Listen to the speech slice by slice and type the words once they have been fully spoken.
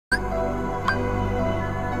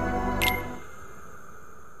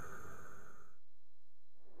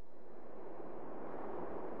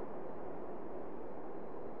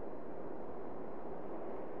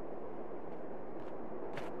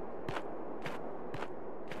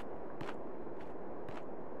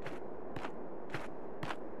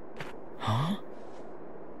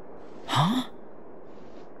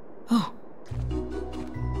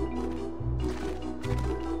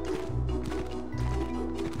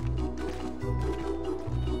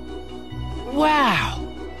Wow!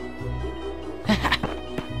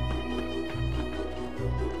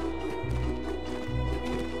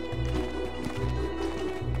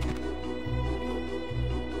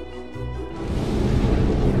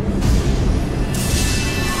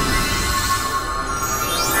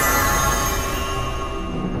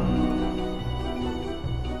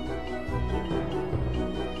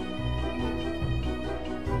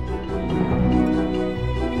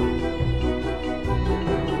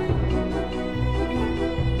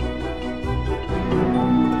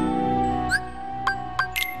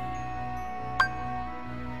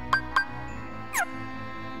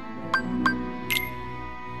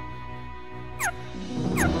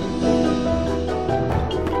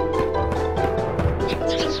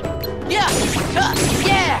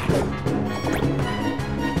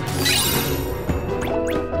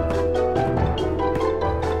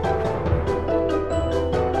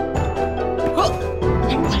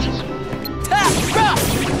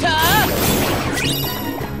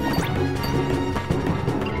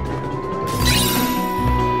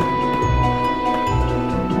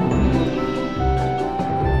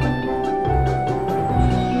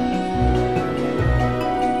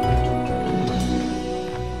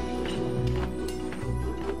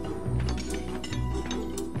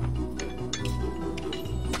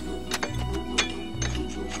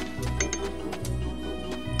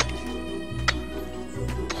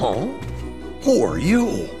 Huh? Who are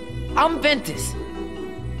you? I'm Ventus.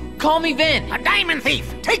 Call me Ven. A diamond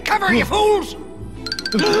thief! Take cover, you fools!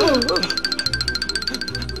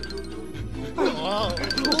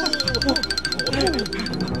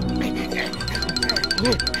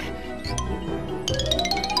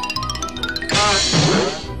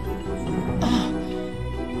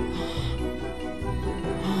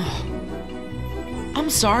 I'm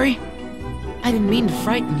sorry. I didn't mean to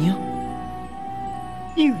frighten you.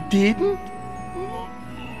 You didn't?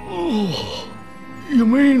 Oh, you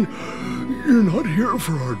mean you're not here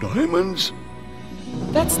for our diamonds?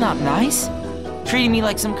 That's not nice. Treating me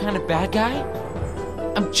like some kind of bad guy.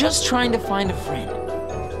 I'm just trying to find a friend.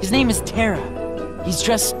 His name is Terra. He's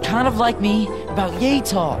dressed kind of like me, about yay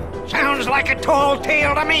tall. Sounds like a tall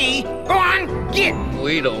tale to me. Go on, get!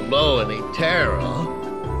 We don't know any Terra.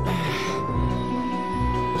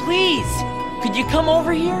 Please, could you come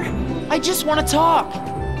over here? I just want to talk.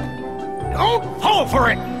 Don't fall for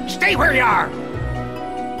it! Stay where you are!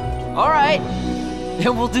 All right,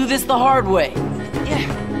 then we'll do this the hard way.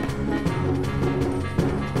 Yeah.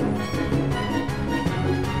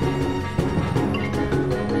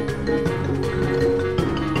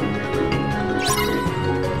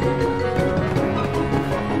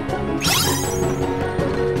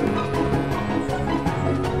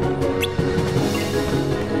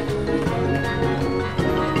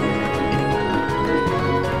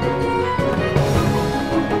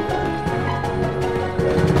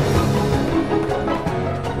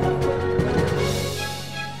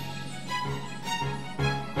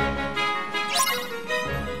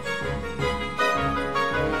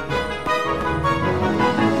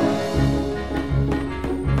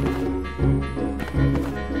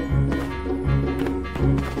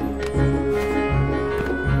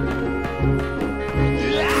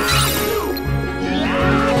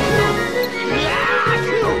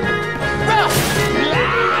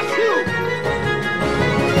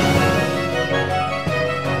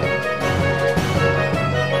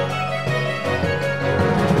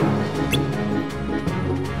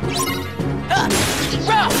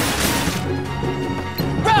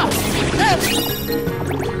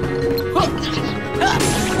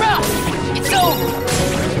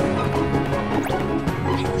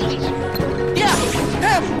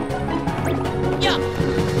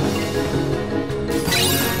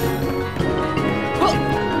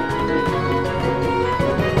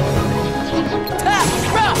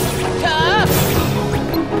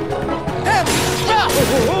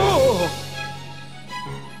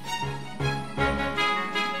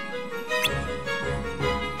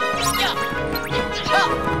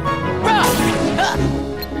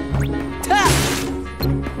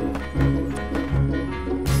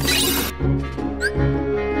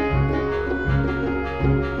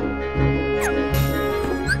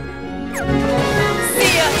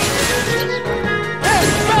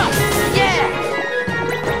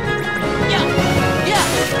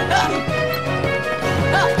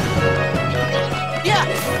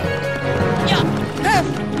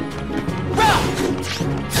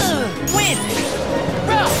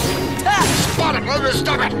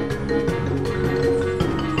 Stop it!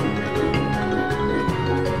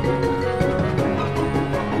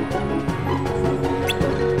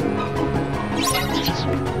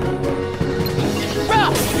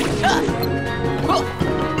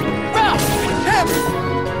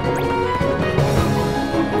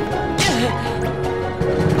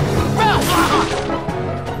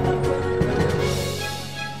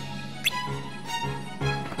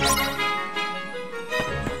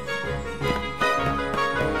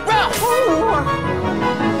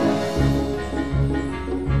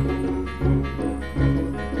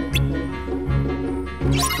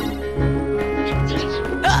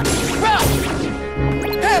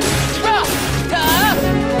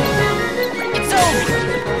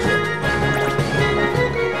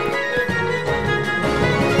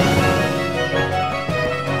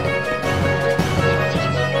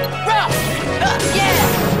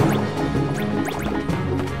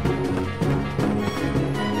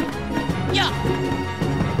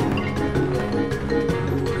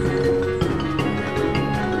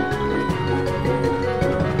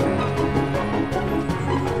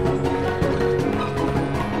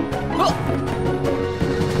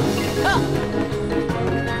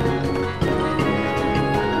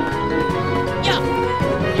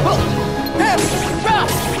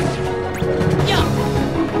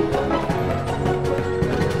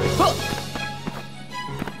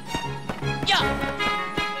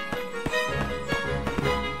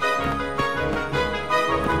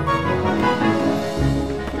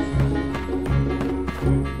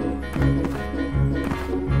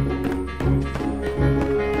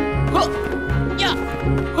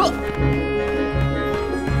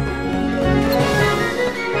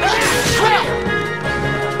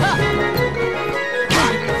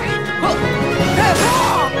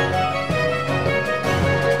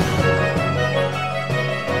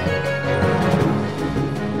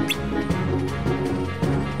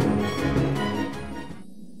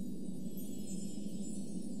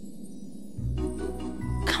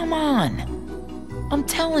 Come on. I'm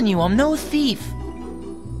telling you, I'm no thief.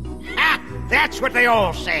 Ha! That's what they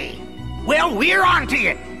all say. Well, we're on to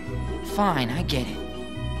you. Fine, I get it.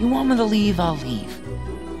 You want me to leave, I'll leave.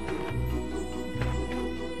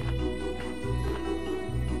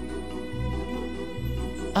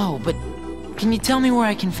 Oh, but can you tell me where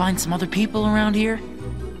I can find some other people around here?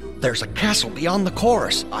 There's a castle beyond the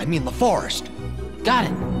chorus. I mean the forest.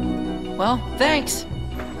 Got it. Well, thanks.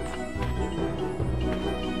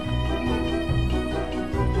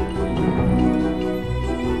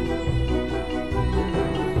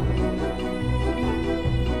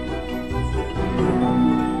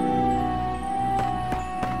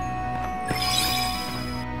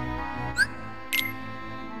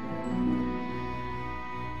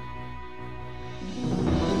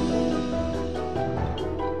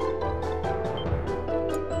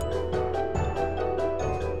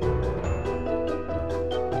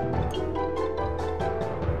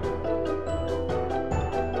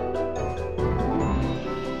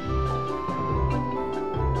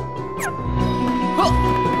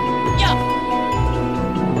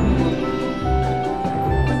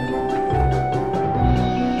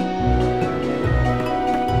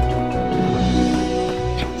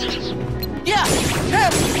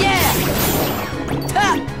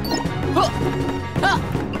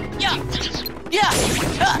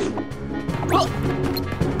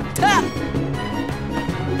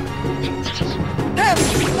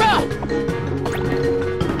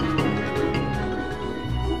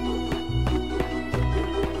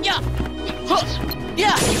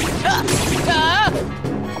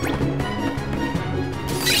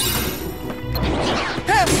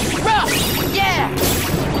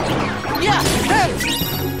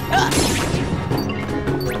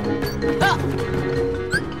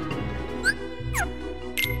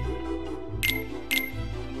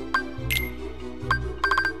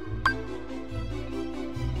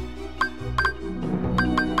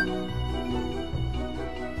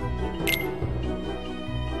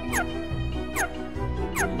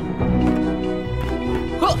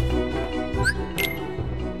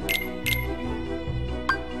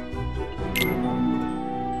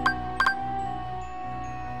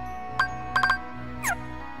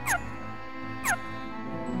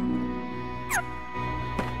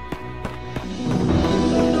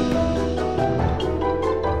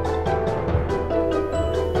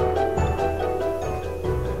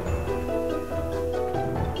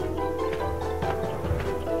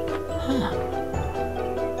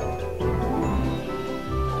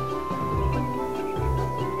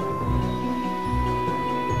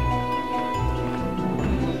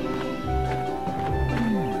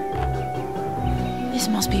 This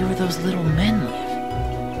must be where those little men live.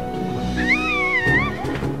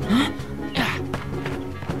 Huh?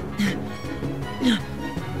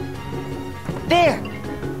 There!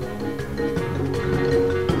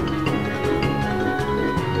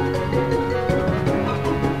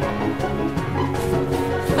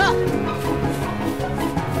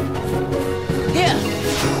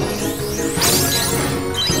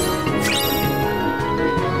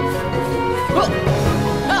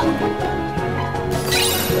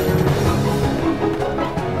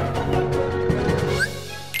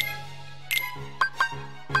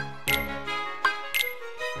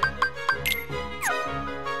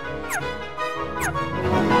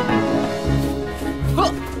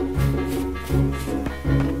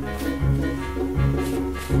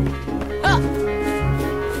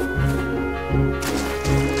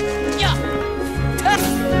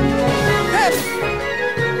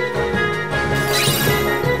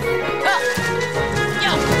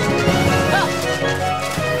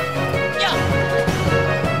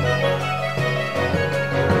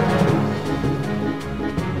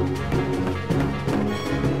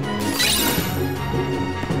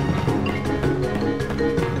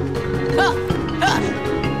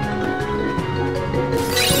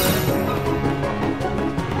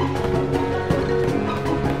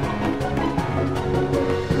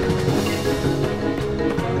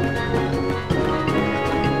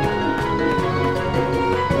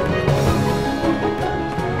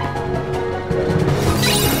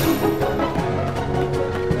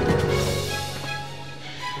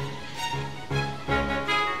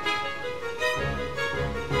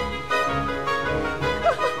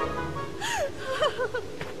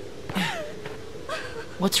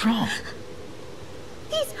 What's wrong?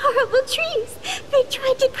 These horrible trees. They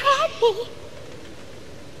tried to grab me.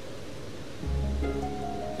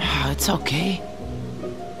 It's okay.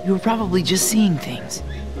 You were probably just seeing things.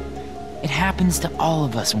 It happens to all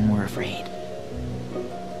of us when we're afraid.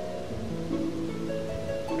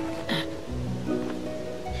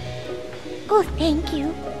 Oh, thank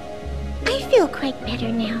you. I feel quite better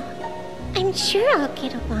now. I'm sure I'll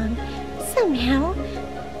get along, somehow.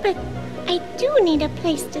 But I do need a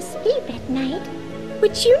place to sleep at night.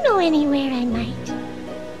 Would you know anywhere I might?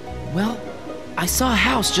 Well, I saw a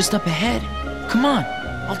house just up ahead. Come on,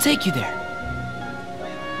 I'll take you there.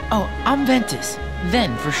 Oh, I'm Ventus.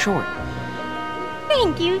 Ven for short.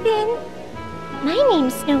 Thank you, Ven. My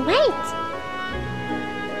name's Snow White.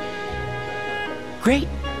 Great.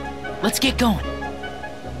 Let's get going.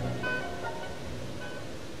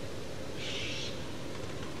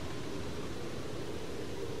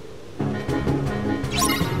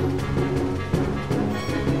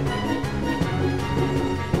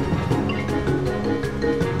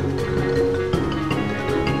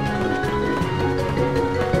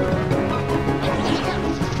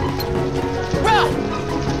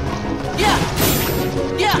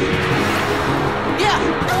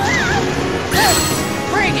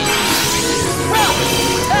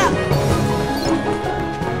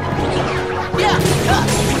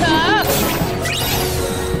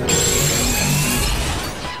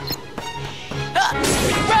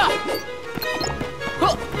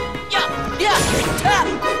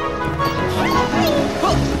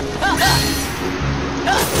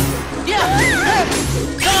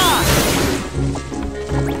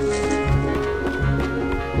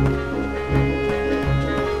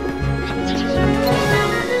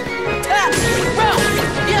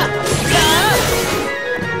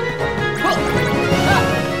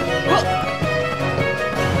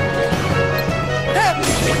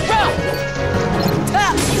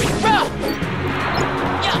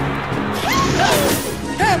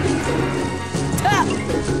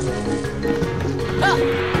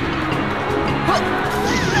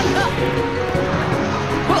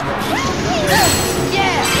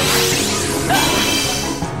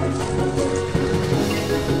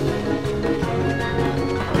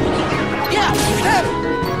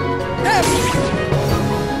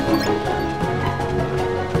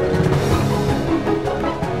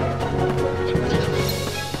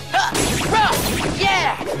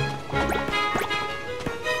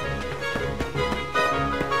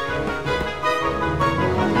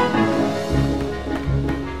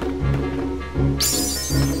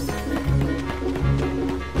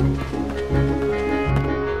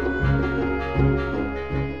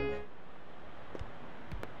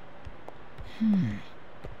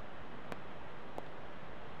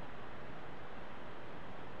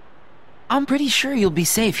 I'm pretty sure you'll be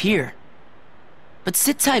safe here. But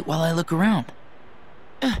sit tight while I look around.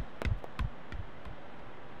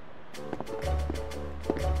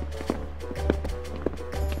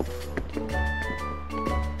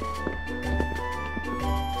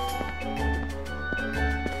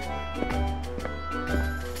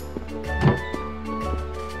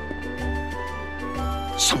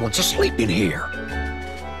 Someone's asleep in here.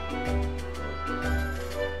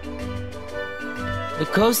 The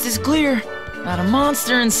coast is clear. Not a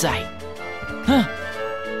monster in sight. Huh.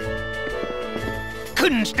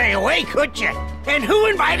 Couldn't stay away, could you? And who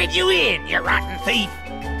invited you in, you rotten thief?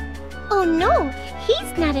 Oh no,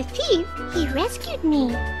 he's not a thief. He rescued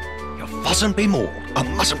me. You mustn't be mauled. I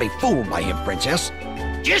mustn't be fooled by him, Princess.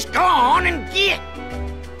 Just go on and get.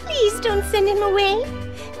 Please don't send him away.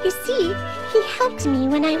 You see, he helped me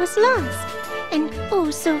when I was lost. And oh,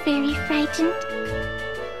 so very frightened.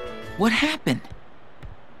 What happened?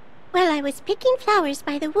 Well, I was picking flowers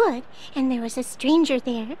by the wood, and there was a stranger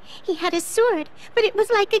there. He had a sword, but it was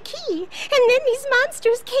like a key. And then these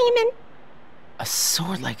monsters came and... A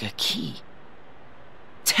sword like a key?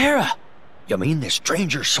 Terra! You mean this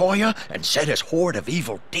stranger saw you and sent his horde of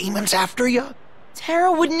evil demons after you?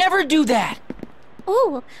 Terra would never do that!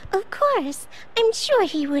 Oh, of course. I'm sure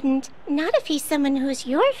he wouldn't. Not if he's someone who's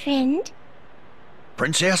your friend.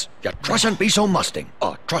 Princess, you trustn't be so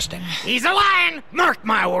trusting. He's a lion! Mark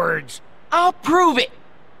my words! I'll prove it!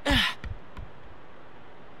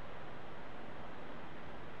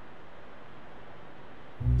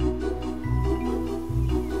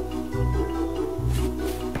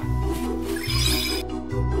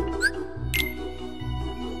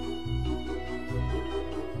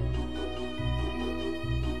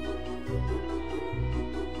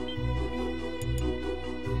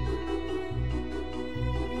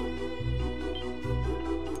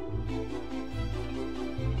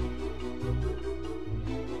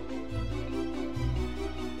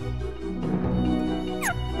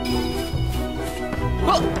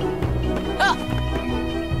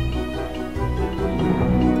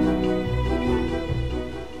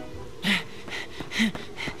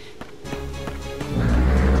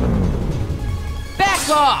 Back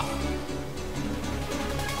off!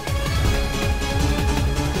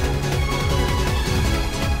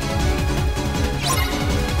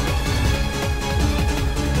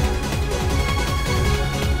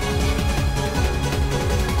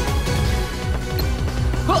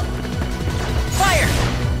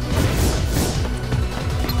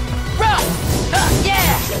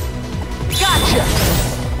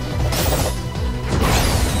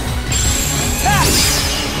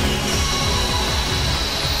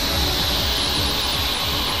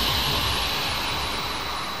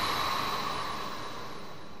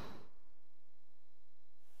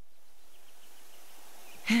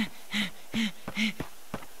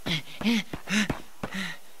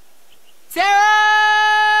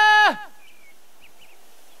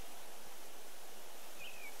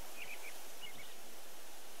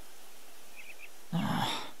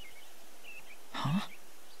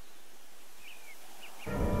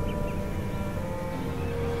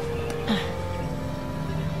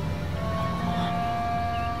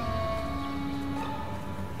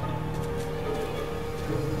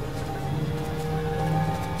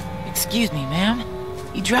 Excuse me, ma'am.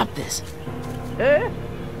 You dropped this.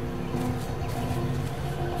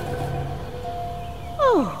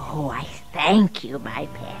 Oh, I thank you, my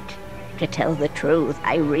pet. To tell the truth,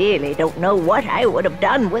 I really don't know what I would have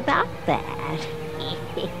done without that.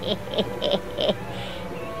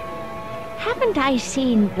 Haven't I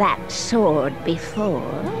seen that sword before?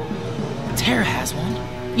 Terra has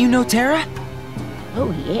one. You know Terra?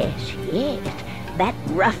 Oh, yes, yes. That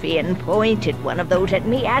ruffian pointed one of those at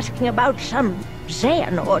me asking about some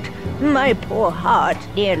Xehanort. My poor heart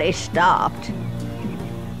nearly stopped.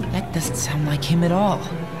 That doesn't sound like him at all.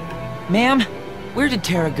 Ma'am, where did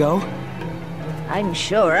Terra go? I'm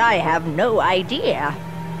sure I have no idea.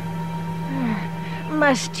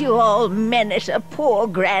 Must you all menace a poor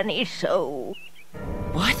granny so?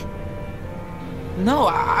 What? No,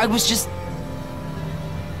 I was just...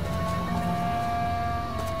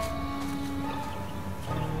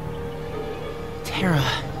 Terra,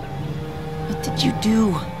 what did you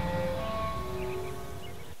do?